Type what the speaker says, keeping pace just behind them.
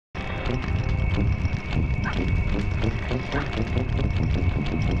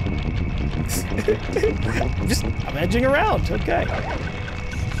I'm edging around. Okay.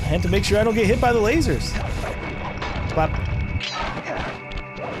 I have to make sure I don't get hit by the lasers. Pop.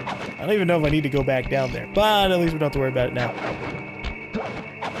 I don't even know if I need to go back down there, but at least we don't have to worry about it now.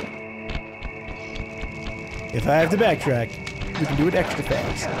 If I have to backtrack, we can do it extra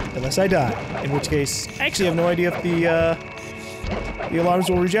fast, unless I die. In which case, I actually have no idea if the alarms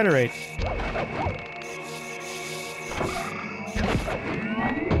will regenerate.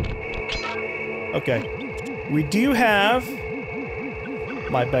 Okay, we do have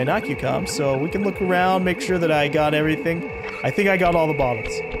my binocular, so we can look around, make sure that I got everything. I think I got all the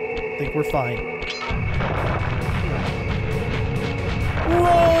bottles. I think we're fine.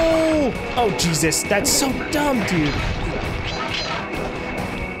 Roll! Oh, Jesus, that's so dumb, dude.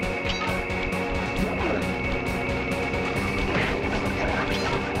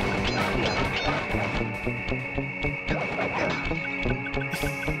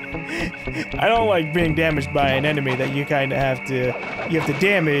 I don't like being damaged by an enemy that you kind of have to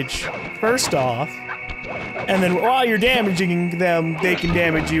damage first off, and then while you're damaging them, they can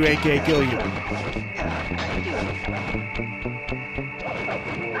damage you, aka kill you.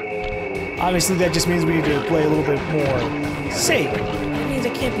 Obviously, that just means we need to play a little bit more safe. It means I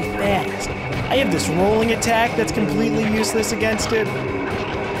can't be fast. I have this rolling attack that's completely useless against it.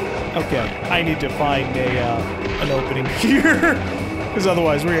 Okay, I need to find an opening here. Because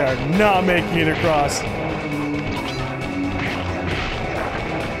otherwise we are not making it across.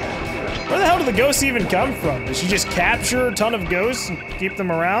 Where the hell do the ghosts even come from? Does she just capture a ton of ghosts and keep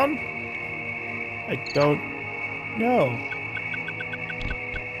them around? I don't know.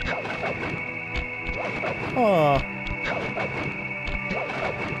 Huh.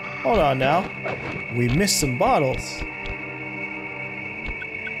 Hold on now. We missed some bottles.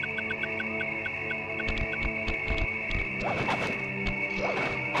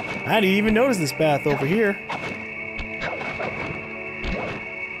 I didn't even notice this path over here.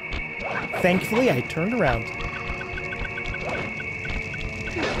 Thankfully, I turned around.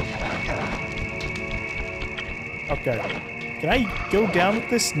 Okay. Can I go down with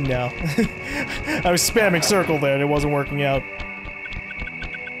this? No. I was spamming circle there and it wasn't working out.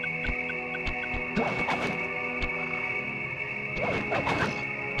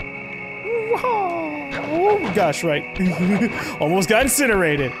 Oh gosh, right. Almost got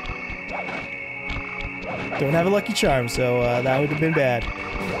incinerated. Don't have a lucky charm, so that would have been bad.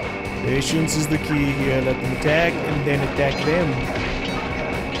 Patience is the key here. Let them attack and then attack them.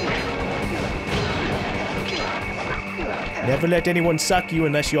 Never let anyone suck you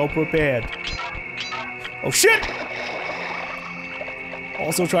unless you're prepared. Oh shit!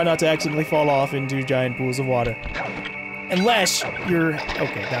 Also try not to accidentally fall off into giant pools of water. Unless you're...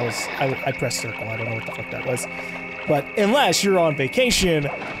 Okay, that was... I pressed circle. I don't know what the fuck that was. But unless you're on vacation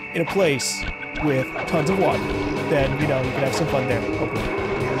in a place with tons of water, then, you know, you can have some fun there. Hopefully.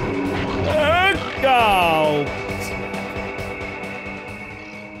 Oh!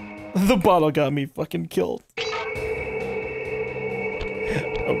 The bottle got me fucking killed.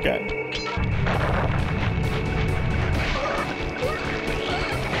 Okay.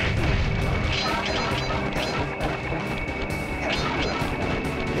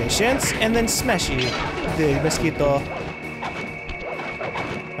 Patience, and then smashy the mosquito.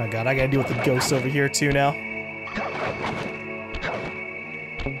 Oh god, I gotta deal with the ghosts over here too now.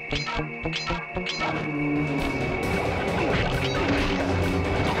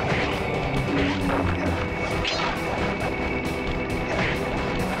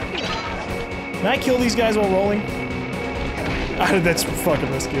 Can I kill these guys while rolling? That's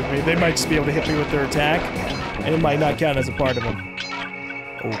fucking risky of me. They might just be able to hit me with their attack, and it might not count as a part of them.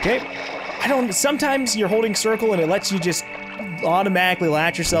 Okay. Sometimes you're holding circle and it lets you just automatically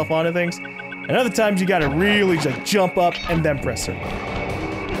latch yourself onto things. And other times you gotta really just jump up and then press circle.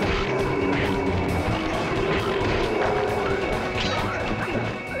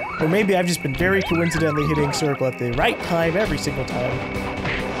 Or maybe I've just been very coincidentally hitting circle at the right time every single time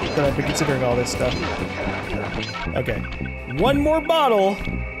that I've been considering all this stuff. Okay. One more bottle.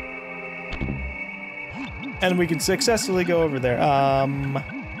 And we can successfully go over there.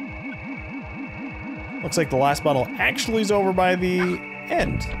 Looks like the last bottle actually is over by the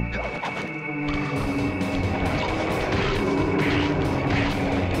end.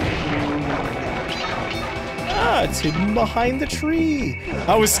 Ah, it's hidden behind the tree.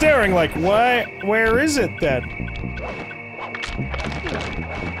 I was staring like, what? Where is it then?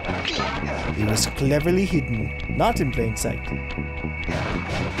 It was cleverly hidden, not in plain sight.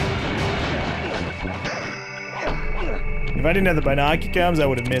 If I didn't have the binocular cams, I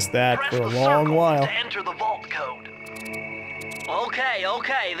would have missed that for a long while. To enter the vault code.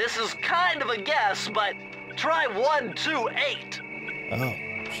 Okay, this is kind of a guess, but try 128. Oh,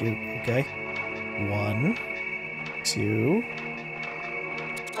 shoot, okay. 1, 2,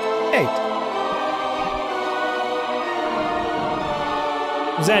 8.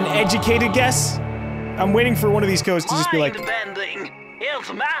 Was that an educated guess? I'm waiting for one of these codes to just be like... Mind-bending.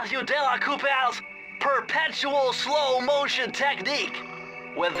 It's Matthew De La Coupe's perpetual slow motion technique.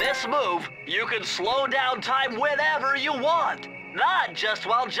 With this move, you can slow down time whenever you want, not just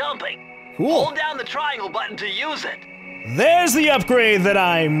while jumping. Cool. Hold down the triangle button to use it. There's the upgrade that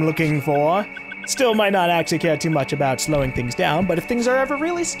I'm looking for. Still might not actually care too much about slowing things down, but if things are ever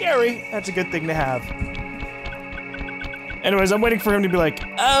really scary, that's a good thing to have. Anyways, I'm waiting for him to be like,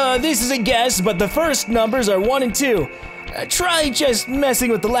 this is a guess, but the first numbers are 1 and 2. Try just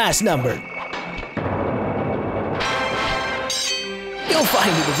messing with the last number. You'll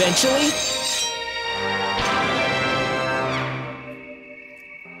find it eventually.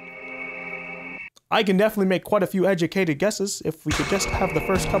 I can definitely make quite a few educated guesses if we could just have the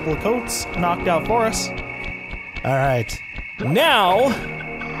first couple of codes knocked out for us. Alright. Now,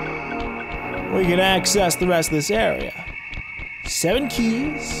 we can access the rest of this area. 7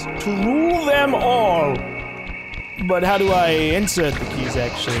 keys to rule them all. But how do I insert the keys,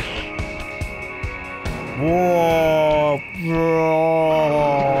 actually? Whoa.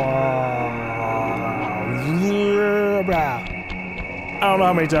 I don't know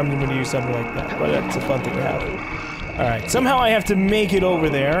how many times I'm gonna use something like that, but it's a fun thing to have. Alright, somehow I have to make it over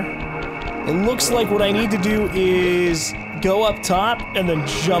there. It looks like what I need to do is go up top and then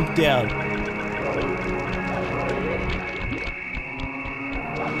jump down.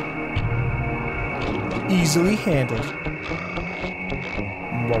 Easily handled.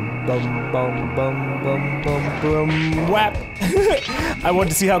 Bum bum bum bum bum bum bum whap. I wanted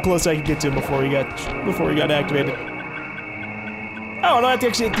to see how close I could get to him before he got activated. Oh, I don't have to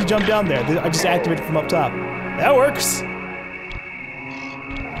actually jump down there. I just activated from up top. That works.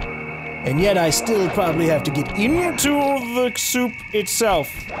 And yet I still probably have to get into the soup itself.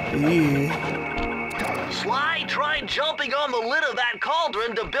 Sly tried jumping on the lid of that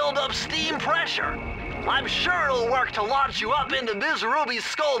cauldron to build up steam pressure. I'm sure it'll work to launch you up into Ms. Ruby's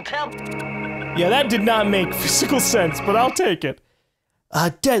skull temple. Yeah, that did not make physical sense, but I'll take it.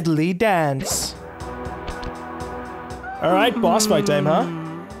 A deadly dance. Alright, boss fight time, huh?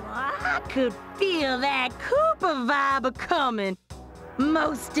 I could feel that Cooper vibe coming.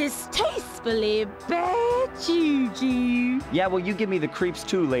 Most distastefully bad juju. Yeah, well, you give me the creeps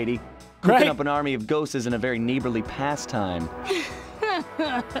too, lady. Cooking up an army of ghosts isn't a very neighborly pastime.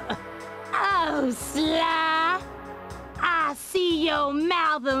 Oh, Sly. I see your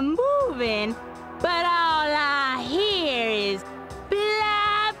mouth moving, but all I hear is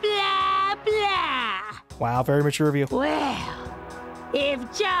blah, blah, blah. Wow, very mature of you. Well, if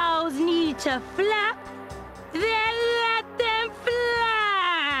jaws need to flap, then let them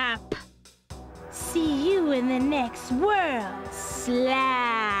flap. See you in the next world,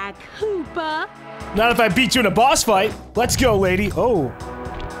 Sly Cooper. Not if I beat you in a boss fight. Let's go, lady. Oh,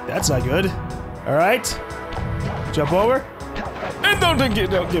 that's not good. All right, jump over, and don't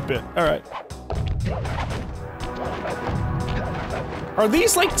get bit. All right. Are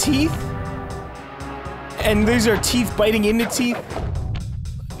these like teeth? And these are teeth biting into teeth?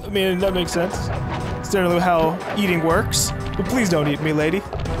 I mean, that makes sense. It's generally how eating works. But please don't eat me, lady.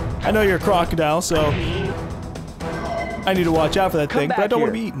 I know you're a crocodile, so I need to watch out for that thing, but I don't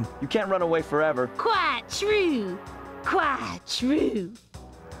want to be eaten. You can't run away forever. Quite true. Quite true.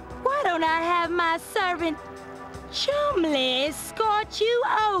 Why don't I have my servant Chumley escort you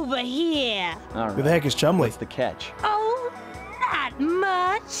over here? All right. Who the heck is Chumley? What's the catch? Oh, not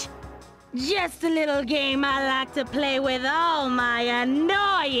much. Just a little game I like to play with all my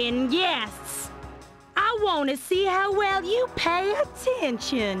annoying guests. I want to see how well you pay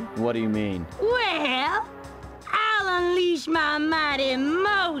attention. What do you mean? Well, I'll unleash my mighty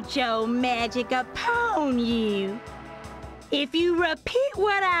mojo magic upon you. If you repeat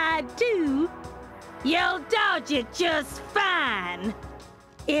what I do, you'll dodge it just fine.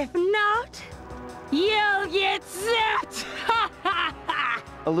 If not, you'll get zapped.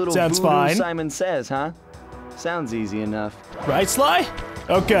 A little Sounds voodoo fine. Simon Says, huh? Sounds easy enough. Right, Sly?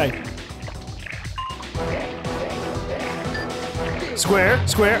 Okay. Square,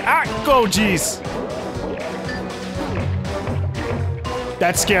 square. Ah, go, jeez.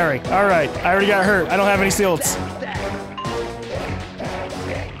 That's scary. All right, I already got hurt. I don't have any shields.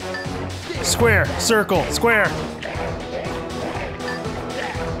 Square, circle, square.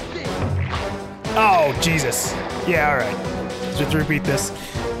 Oh, Jesus. Yeah, all right. to repeat this.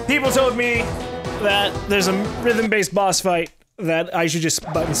 People told me that there's a rhythm-based boss fight that I should just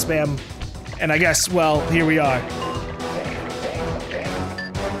button spam. And I guess, well, here we are.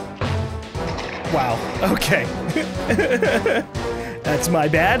 Wow, okay. That's my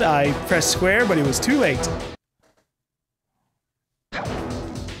bad. I pressed square, but it was too late.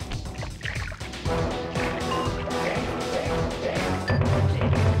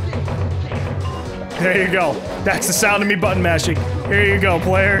 There you go. That's the sound of me button mashing. Here you go,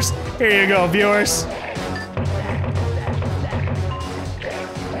 players. Here you go, viewers.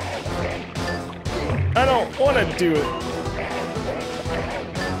 I don't want to do it.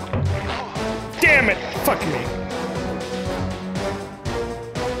 Damn it! Fuck me.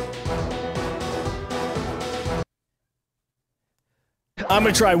 I'm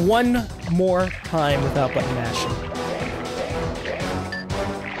gonna try one more time without button mashing.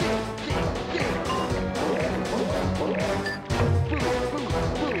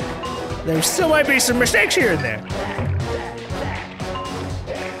 There still might be some mistakes here and there.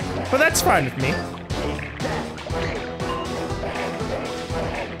 But that's fine with me.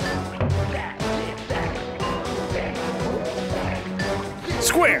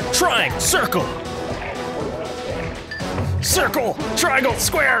 Square, triangle, circle. Circle, triangle,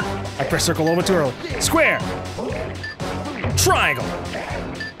 square. I pressed circle a little bit too early. Square. Triangle.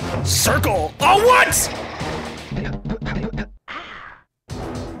 Circle. Oh, what?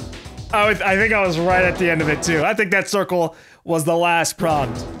 Oh, I think I was right at the end of it too. I think that circle was the last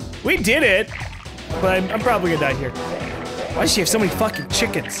prompt. We did it, but I'm probably gonna die here. Why does she have so many fucking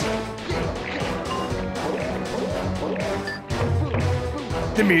chickens?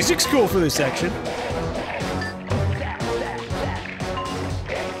 The music's cool for this section.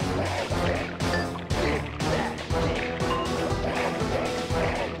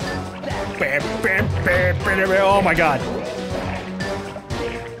 Oh my god.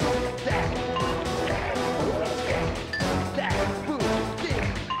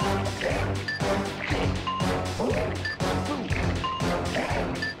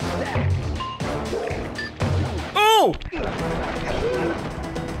 Oh!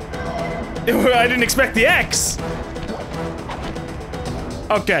 I didn't expect the X.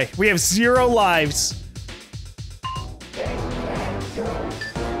 Okay, we have 0 lives.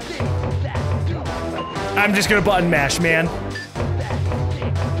 I'm just gonna button mash, man.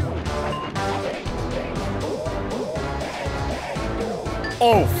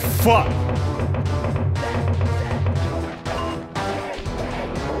 Oh, fuck.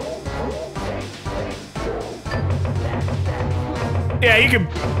 Yeah, you can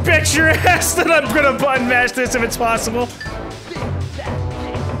bet your ass that I'm gonna button mash this if it's possible.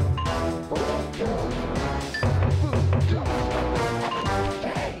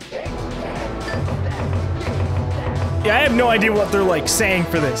 Yeah, I have no idea what they're like saying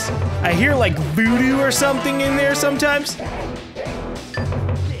for this. I hear like voodoo or something in there sometimes.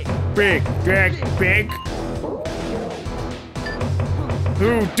 Big, drag, big.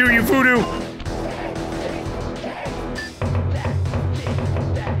 Who do you voodoo?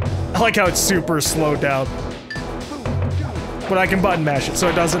 I like how it's super slowed down. But I can button mash it, so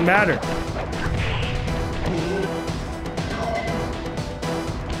it doesn't matter.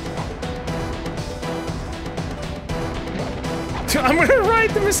 I'm gonna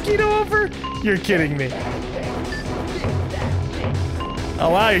ride the mosquito over? You're kidding me. Oh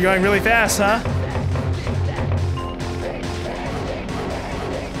wow, you're going really fast, huh?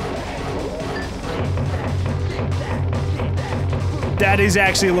 That is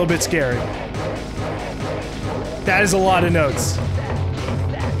actually a little bit scary. That is a lot of notes.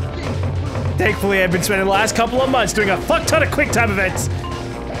 Thankfully, I've been spending the last couple of months doing a fuck ton of QuickTime events.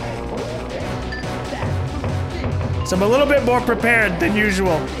 So I'm a little bit more prepared than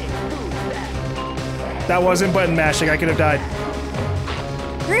usual. That wasn't button mashing, I could have died.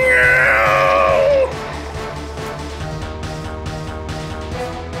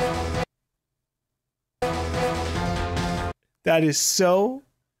 That is so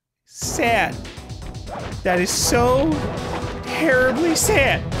sad. That is so terribly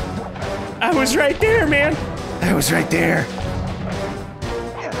sad. I was right there, man. I was right there.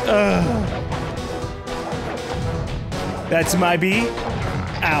 That's my B.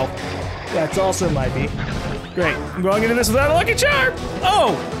 Ow. That's also my B. Great. I'm going into this without a lucky charm.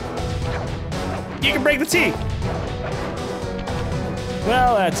 Oh! You can break the T.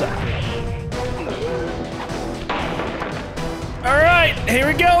 Well, that's okay. Alright, here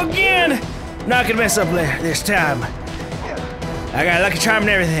we go again. Not gonna mess up this time. I got a lucky charm and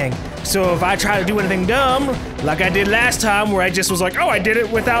everything. So if I try to do anything dumb, like I did last time where I just was like, oh, I did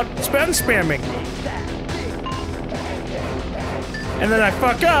it without spamming. and then I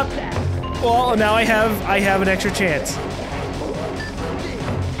fuck up, well, now I have an extra chance.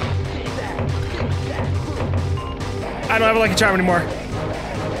 I don't have a Lucky Charm anymore.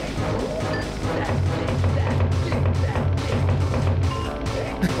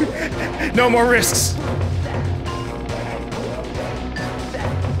 No more risks.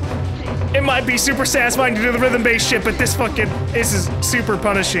 It might be super satisfying to do the rhythm-based shit, but this is super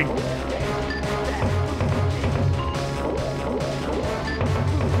punishing.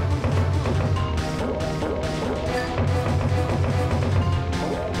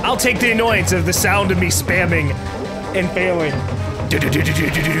 I'll take the annoyance of the sound of me spamming and failing.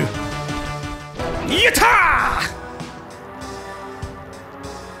 Yatta!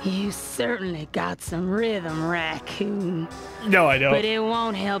 You certainly got some rhythm, Raccoon. No, I don't. But it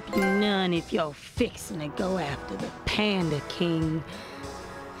won't help you none if you're fixing to go after the Panda King.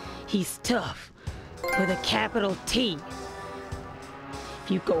 He's tough, with a capital T.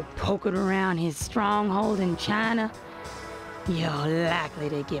 If you go poking around his stronghold in China, you're likely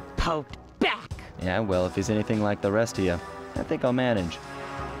to get poked back. Yeah, well, if he's anything like the rest of you, I think I'll manage.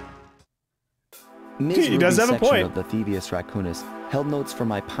 Ms. He does have a point. Of the Thieves Raccoonus held notes from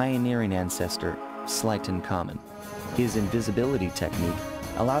my pioneering ancestor, Sly Common. His invisibility technique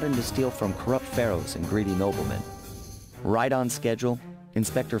allowed him to steal from corrupt pharaohs and greedy noblemen. Right on schedule,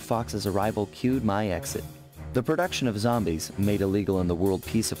 Inspector Fox's arrival cued my exit. The production of zombies, made illegal in the World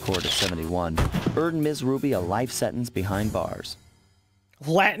Peace Accord of '71, earned Ms. Ruby a life sentence behind bars.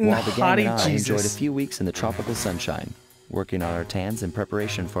 Latin While the gang and I hottie Jesus. enjoyed a few weeks in the tropical sunshine, working on our tans in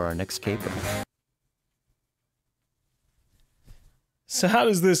preparation for our next caper. So how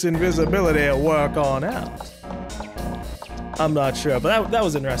does this invisibility work on out? I'm not sure, but that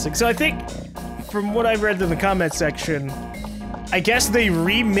was interesting. So I think, from what I've read in the comment section, I guess they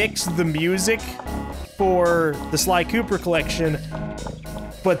remixed the music for the Sly Cooper collection,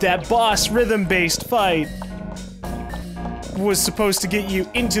 but that boss rhythm-based fight was supposed to get you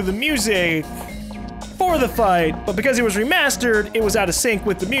into the music for the fight, but because it was remastered, it was out of sync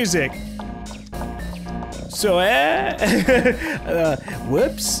with the music. So,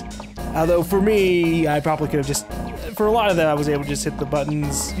 whoops. Although for me, I probably could have just, for a lot of that, I was able to just hit the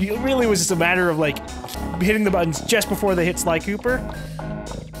buttons. It really was just a matter of like hitting the buttons just before they hit Sly Cooper,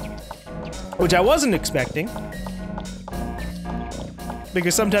 which I wasn't expecting.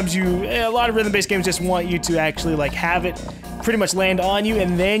 Because sometimes a lot of rhythm-based games just want you to actually like have it pretty much land on you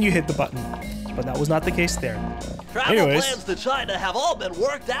and then you hit the button. But that was not the case there. Travel plans to China have all been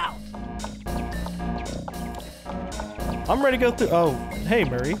worked out. I'm ready to go through. Oh, hey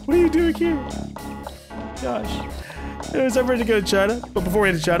Murray, what are you doing here? Gosh. Anyways, I'm ready to go to China. But before we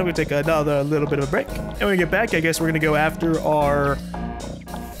head to China, we take another little bit of a break. And when we get back, I guess we're gonna go after our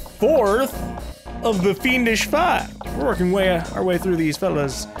 4th of the Fiendish 5. We're working our way through these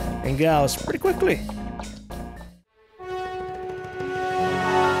fellas and gals pretty quickly.